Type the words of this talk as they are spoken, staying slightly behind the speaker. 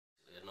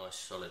nice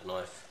solid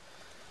knife.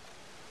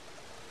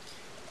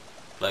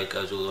 Blade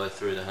goes all the way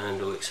through the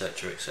handle,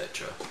 etc,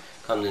 etc.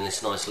 Comes in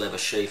this nice leather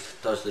sheath,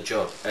 does the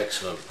job,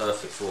 excellent,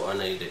 perfect for what I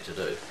need it to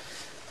do.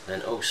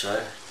 Then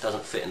also,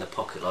 doesn't fit in the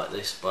pocket like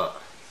this,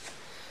 but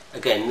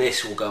again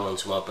this will go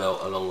onto my belt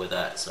along with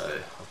that,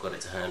 so I've got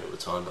it to hand all the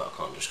time, but I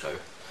can't just go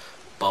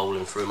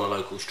bowling through my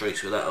local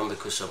streets with that on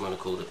because I'm going to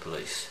call the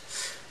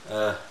police.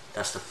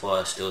 That's the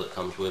fire steel that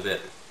comes with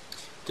it.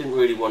 Didn't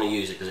really want to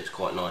use it because it's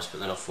quite nice, but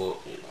then I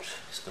thought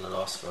it's going to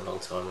last for a long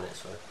time, isn't it?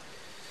 So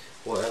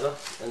whatever.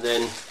 And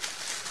then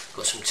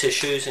got some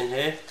tissues in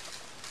here,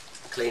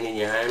 cleaning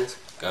your hand,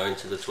 going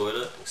to the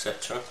toilet,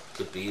 etc.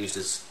 Could be used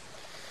as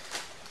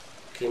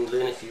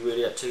kindling if you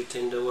really had to,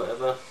 tinder,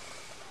 whatever.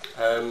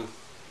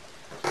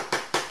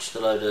 Just a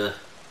load of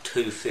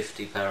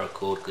 250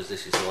 paracord because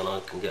this is the one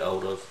I can get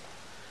hold of.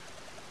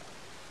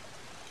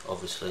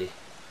 Obviously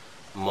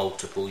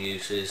multiple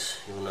uses,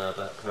 you'll know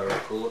about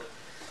paracord.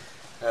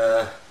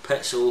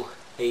 Petzl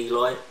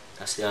E-light,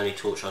 that's the only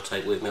torch I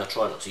take with me. I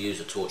try not to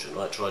use a torch at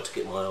night, try to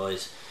get my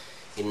eyes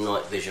in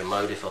night vision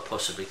mode if I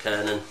possibly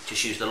can, and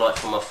just use the light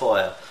from my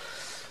fire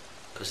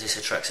because this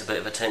attracts a bit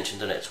of attention,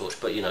 doesn't it, a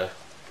torch? But you know,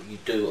 you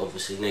do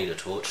obviously need a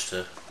torch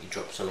to, you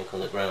drop something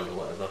on the ground or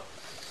whatever,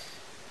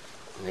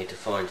 you need to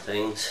find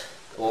things,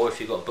 or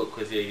if you've got a book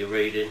with you you're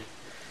reading.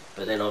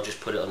 But then I'll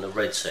just put it on the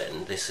red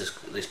setting. This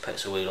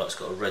Petzl E-light's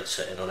got a red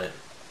setting on it,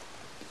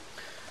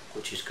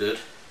 which is good.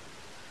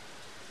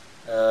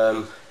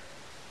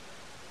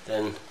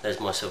 Then there's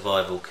my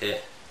survival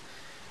kit,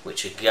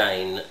 which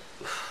again,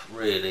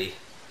 really,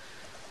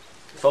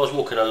 if I was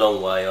walking a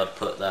long way I'd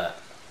put that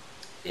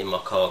in my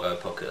cargo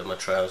pocket of my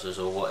trousers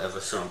or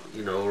whatever,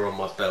 you know, or on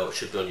my belt. It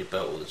should be on your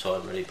belt all the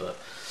time really, but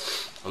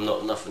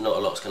not a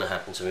lot's going to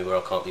happen to me where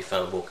I can't be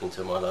found walking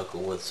to my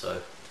local woods,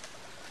 so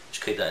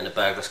just keep that in the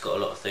bag. That's got a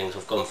lot of things,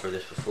 I've gone through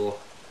this before.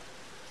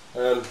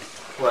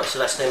 Right, so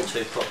that's them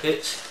two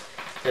pockets.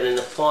 Then in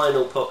the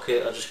final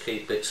pocket I just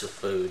keep bits of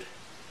food,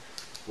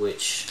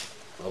 which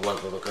I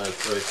won't bother going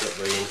through, it's not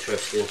very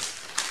interesting.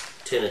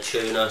 Tin of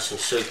tuna, some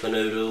super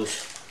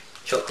noodles,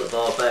 chocolate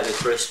bar, bag of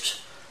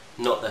crisps.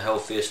 Not the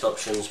healthiest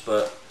options,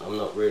 but I'm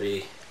not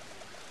really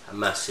a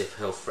massive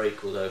health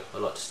freak, although I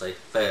like to stay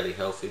fairly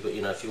healthy, but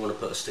you know, if you want to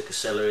put a stick of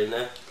celery in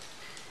there,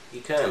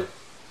 you can.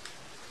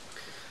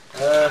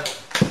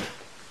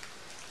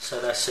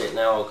 So that's it.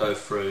 Now I'll go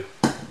through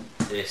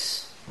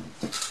this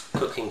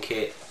cooking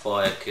kit,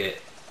 fire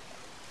kit,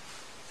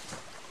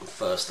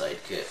 first aid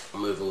kit,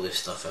 move all this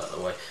stuff out of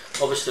the way.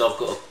 Obviously I've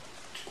got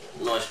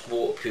a nice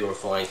water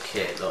purifying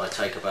kit that I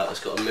take about, that's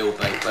got a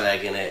Millbank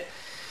bag in it,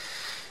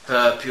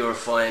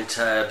 purifying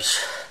tabs,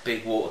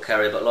 big water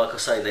carrier, but like I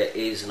say, there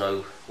is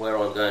no, where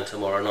I'm going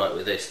tomorrow night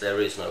with this, there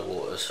is no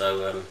water,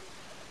 so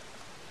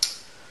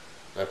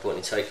no point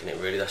in taking it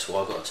really. That's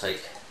why I've got to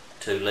take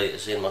 2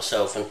 litres in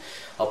myself, and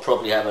I'll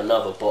probably have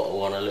another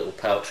bottle on a little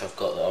pouch I've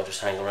got that I'll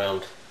just hang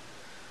around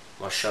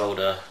my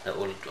shoulder that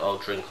I'll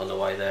drink on the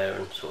way there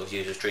and sort of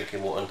use as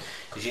drinking water,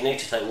 because you need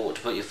to take water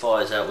to put your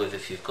fires out with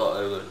if you've got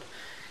to, and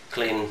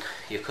clean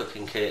your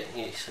cooking kit.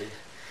 You see,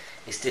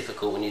 it's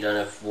difficult when you don't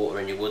have water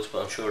in your woods,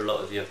 but I'm sure a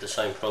lot of you have the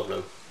same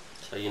problem,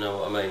 so you know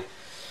what I mean.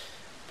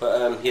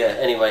 But yeah,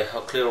 anyway,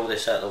 I'll clear all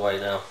this out of the way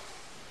now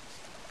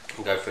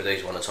and go through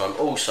these one at a time.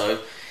 Also,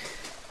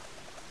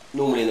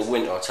 normally in the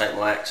winter I take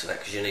my axe and that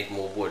because you need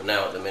more wood.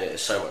 Now at the minute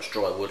there's so much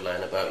dry wood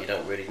laying about, you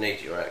don't really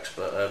need your axe,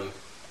 but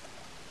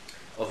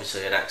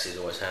obviously an axe is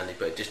always handy,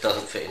 but it just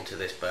doesn't fit into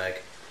this bag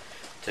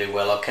too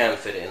well. I can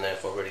fit it in there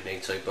if I really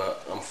need to,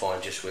 but I'm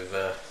fine just with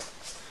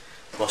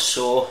my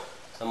saw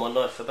and my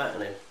knife for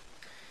battening.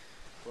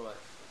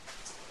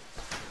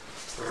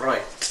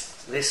 Right,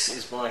 this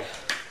is my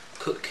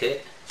cook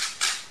kit.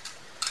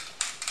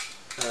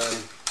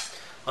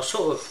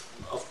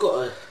 I've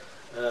got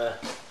a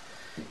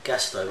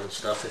gas stove and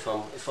stuff.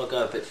 If I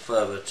go a bit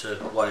further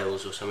to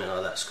Wales or something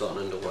like that,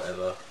 Scotland or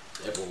whatever,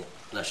 every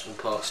national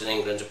parks in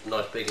England's a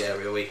nice big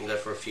area where you can go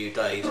for a few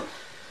days.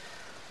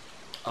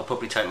 I'll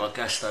probably take my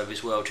gas stove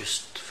as well,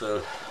 just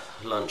for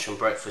lunch and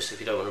breakfast if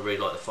you don't want to really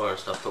light the fire and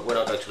stuff. But when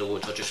I go to the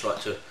woods, I just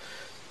like to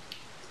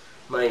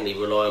mainly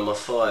rely on my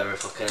fire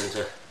if I can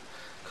to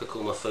cook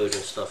all my food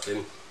and stuff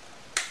in.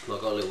 I've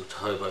got a little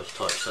hobo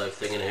type stove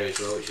thing in here as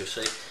well, which you'll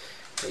see.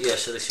 But yeah,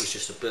 so this is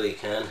just a billy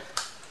can.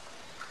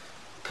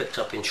 Picked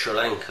up in Sri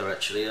Lanka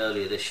actually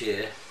earlier this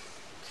year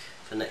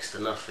for next to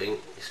nothing.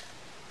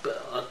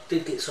 But I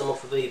did get some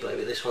off of eBay,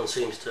 but this one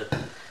seems to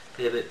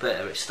be a bit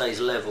better. It stays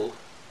level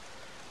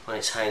when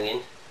it's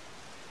hanging,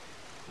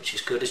 which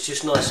is good. It's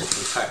just nice and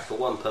compact. For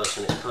one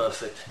person it's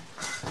perfect.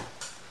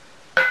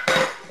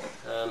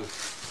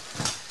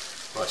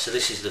 Right, so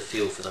this is the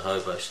fuel for the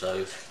hobo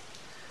stove,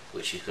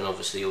 which you can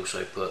obviously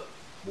also put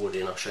wood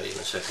in. I'll show you in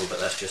a second, but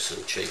that's just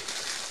some cheap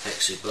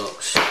Hexi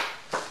blocks.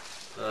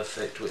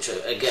 Perfect, which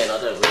again I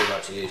don't really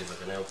like to use if I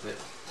can help it.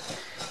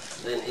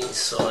 Then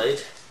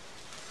inside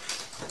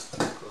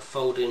I've got a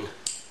folding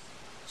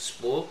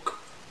spork,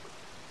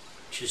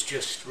 which has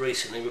just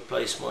recently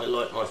replaced my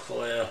Light My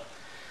Fire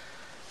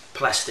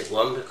plastic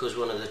one because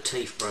one of the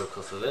teeth broke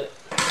off of it.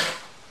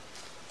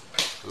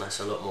 and that's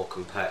a lot more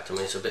compact. I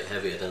mean, it's a bit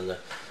heavier than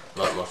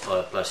like my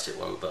fire plastic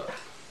one, but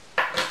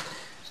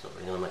it's not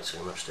really going to make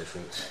so much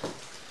difference,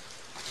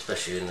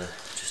 especially in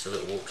just a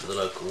little walk to the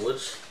local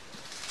woods.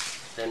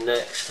 Then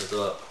next I've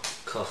got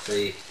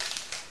coffee,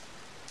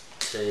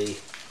 tea,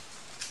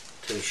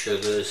 2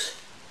 sugars.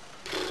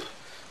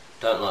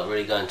 Don't like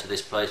really going to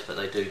this place, but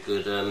they do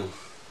good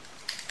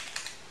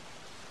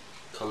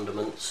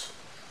condiments.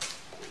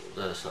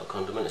 No, it's not a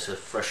condiment, it's a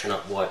freshen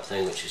up wipe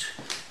thing, which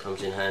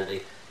comes in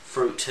handy.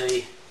 Fruit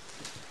tea,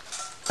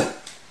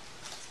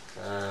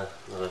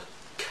 another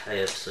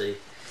KFC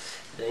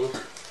thing.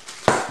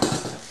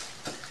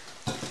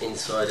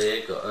 Inside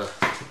here got a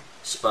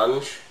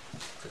sponge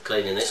for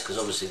cleaning this, because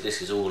obviously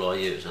this is all I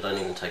use. I don't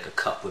even take a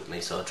cup with me,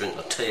 so I drink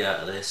my tea out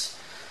of this,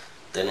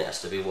 then it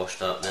has to be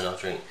washed up, then I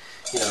drink.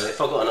 You know,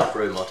 if I've got enough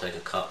room I'll take a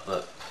cup,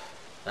 but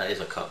that is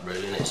a cup really,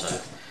 isn't it? So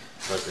it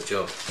does the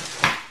job.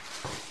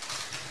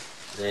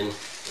 Then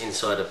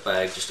inside a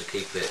bag, just to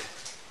keep it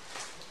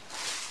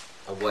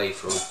away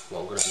from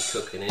what I'm going to be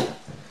cooking in,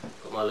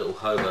 got my little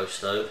hobo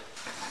stove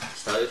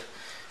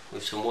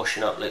with some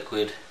washing up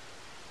liquid.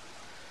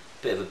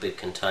 Bit of a big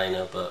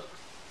container, but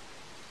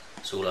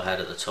it's all I had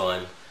at the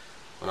time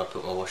when I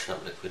put my washing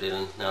up liquid in,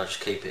 and now I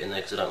just keep it in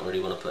there because I don't really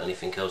want to put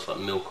anything else like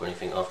milk or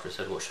anything after it's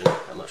had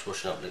that much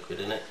washing up liquid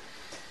in it.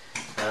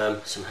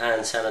 Some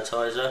hand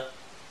sanitizer,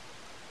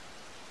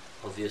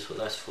 obvious what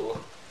that's for.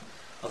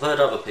 I've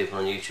heard other people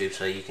on YouTube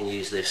say you can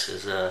use this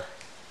as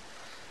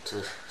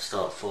to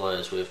start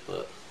fires with,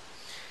 but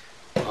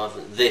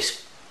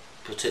this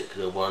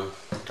particular one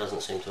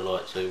doesn't seem to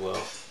light too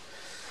well.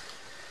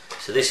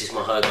 So this is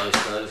my hobo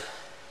stove,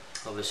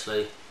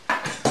 obviously.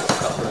 Got a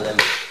couple of them,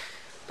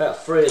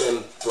 about 3 of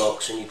them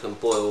blocks, and you can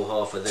boil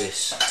half of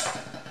this,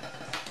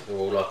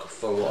 or like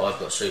for what I've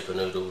got, super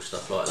noodles,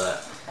 stuff like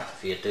that,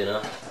 for your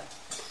dinner.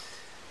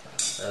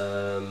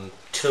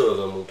 2 of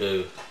them will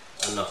do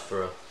enough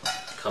for a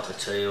cup of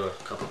tea or a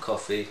cup of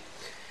coffee,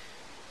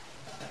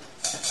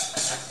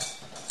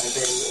 and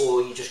then,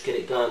 or you just get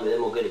it going with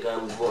them, or get it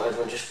going with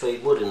whatever, and just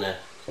feed wood in there,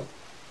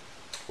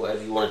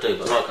 whatever you want to do.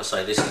 But like I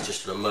say, this is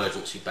just an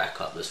emergency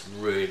backup that's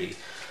really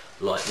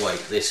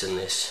lightweight. This and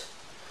this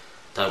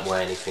don't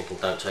weigh anything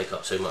and don't take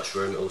up too much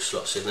room. It all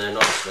slots in there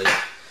nicely.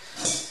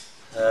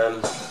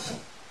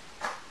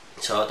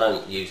 So I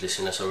don't use this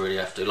unless I really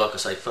have to. Like I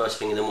say, first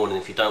thing in the morning,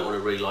 if you don't want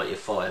to relight your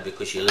fire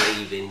because you're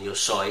leaving your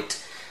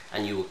site,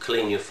 and you will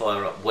clean your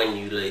fire up when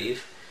you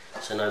leave,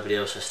 so nobody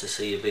else has to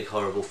see your big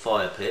horrible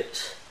fire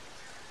pits,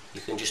 you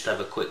can just have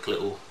a quick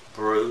little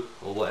brew,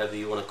 or whatever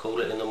you want to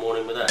call it, in the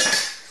morning with that.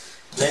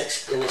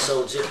 Next, in this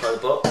old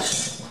Zippo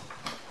box,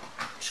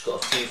 just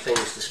got a few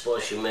things to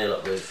spice your meal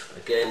up with.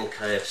 Again,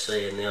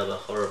 KFC and the other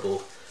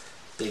horrible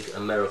big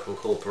American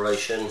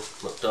corporation,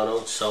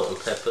 McDonald's, salt and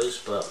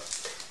peppers, but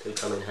do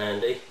come in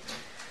handy.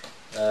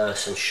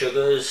 Some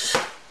sugars,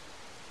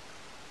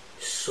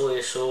 soy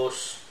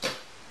sauce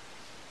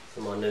for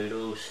my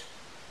noodles,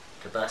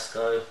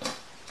 Tabasco,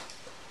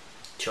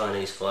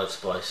 Chinese 5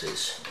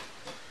 spices.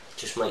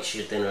 Just makes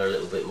your dinner a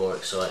little bit more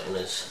exciting,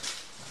 as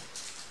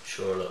I'm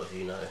sure a lot of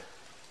you know.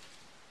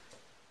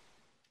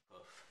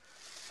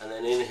 And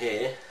then in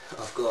here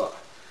I've got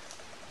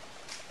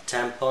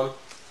tampon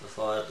for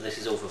fire. This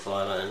is all for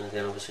fire lighting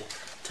again, obviously.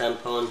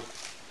 Tampon,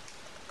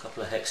 a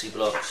couple of hexi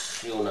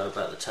blocks. You all know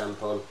about the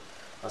tampon.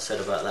 I said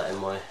about that in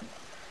my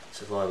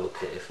survival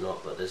kit, if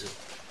not, but there's a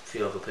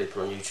few other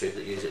people on YouTube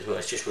that use it as well.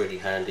 It's just really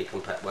handy,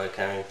 compact way of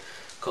carrying.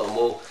 Cotton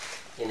wool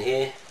in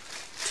here,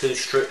 2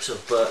 strips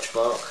of birch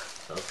bark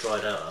that I've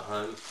dried out at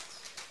home.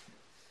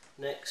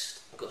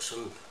 Next I've got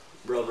some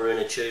rubber in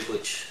a tube,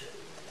 which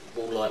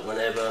will light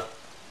whenever.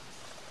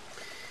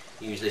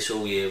 Use this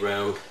all year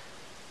round.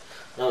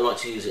 I don't like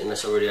to use it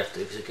unless I really have to,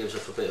 because it gives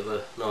off a bit of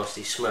a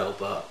nasty smell,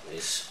 but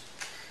it's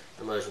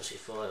emergency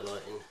fire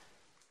lighting.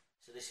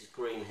 So this is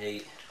green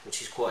heat,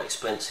 which is quite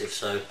expensive,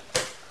 so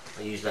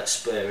I use that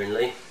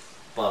sparingly,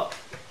 but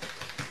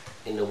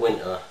in the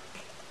winter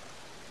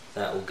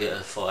that will get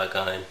a fire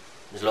going.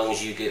 As long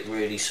as you get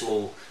really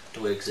small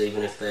twigs,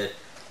 even if they're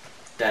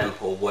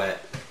damp or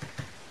wet,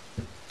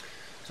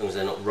 as long as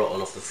they're not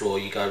rotten off the floor,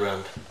 you go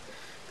around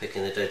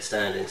picking the dead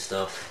standing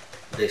stuff,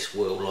 this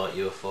will light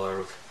you a fire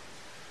of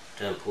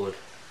damp wood.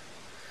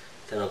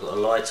 Then I've got a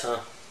lighter,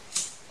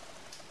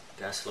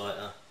 gas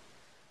lighter,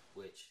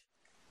 which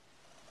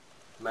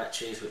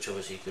matches, which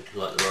obviously you could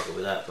light the rubber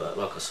with that, but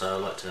like I say, I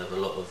like to have a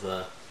lot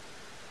of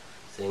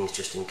things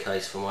just in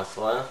case for my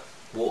fire.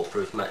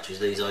 Waterproof matches,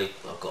 these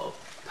I've got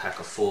a pack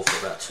of 4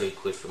 for about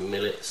 £2 from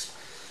Millets.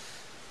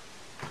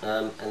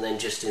 And then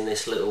just in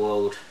this little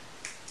old,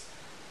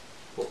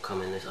 what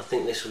come in this? I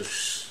think this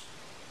was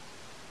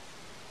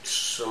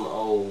some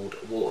old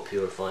water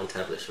purifying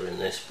tablets are in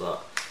this,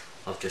 but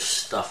I've just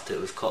stuffed it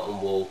with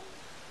cotton wool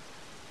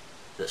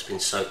that's been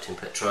soaked in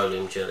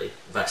petroleum jelly,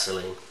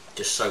 Vaseline.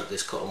 Just soak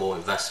this cotton wool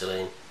in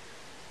Vaseline,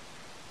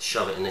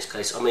 shove it in this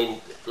case. I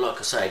mean, like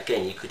I say,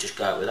 again, you could just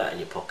go out with that in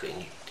your pocket,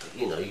 and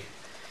you know,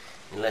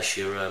 unless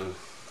you're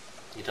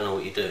you don't know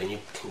what you're doing, you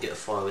can get a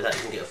fire with that.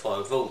 You can get a fire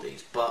with all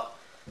these, but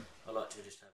I like to just have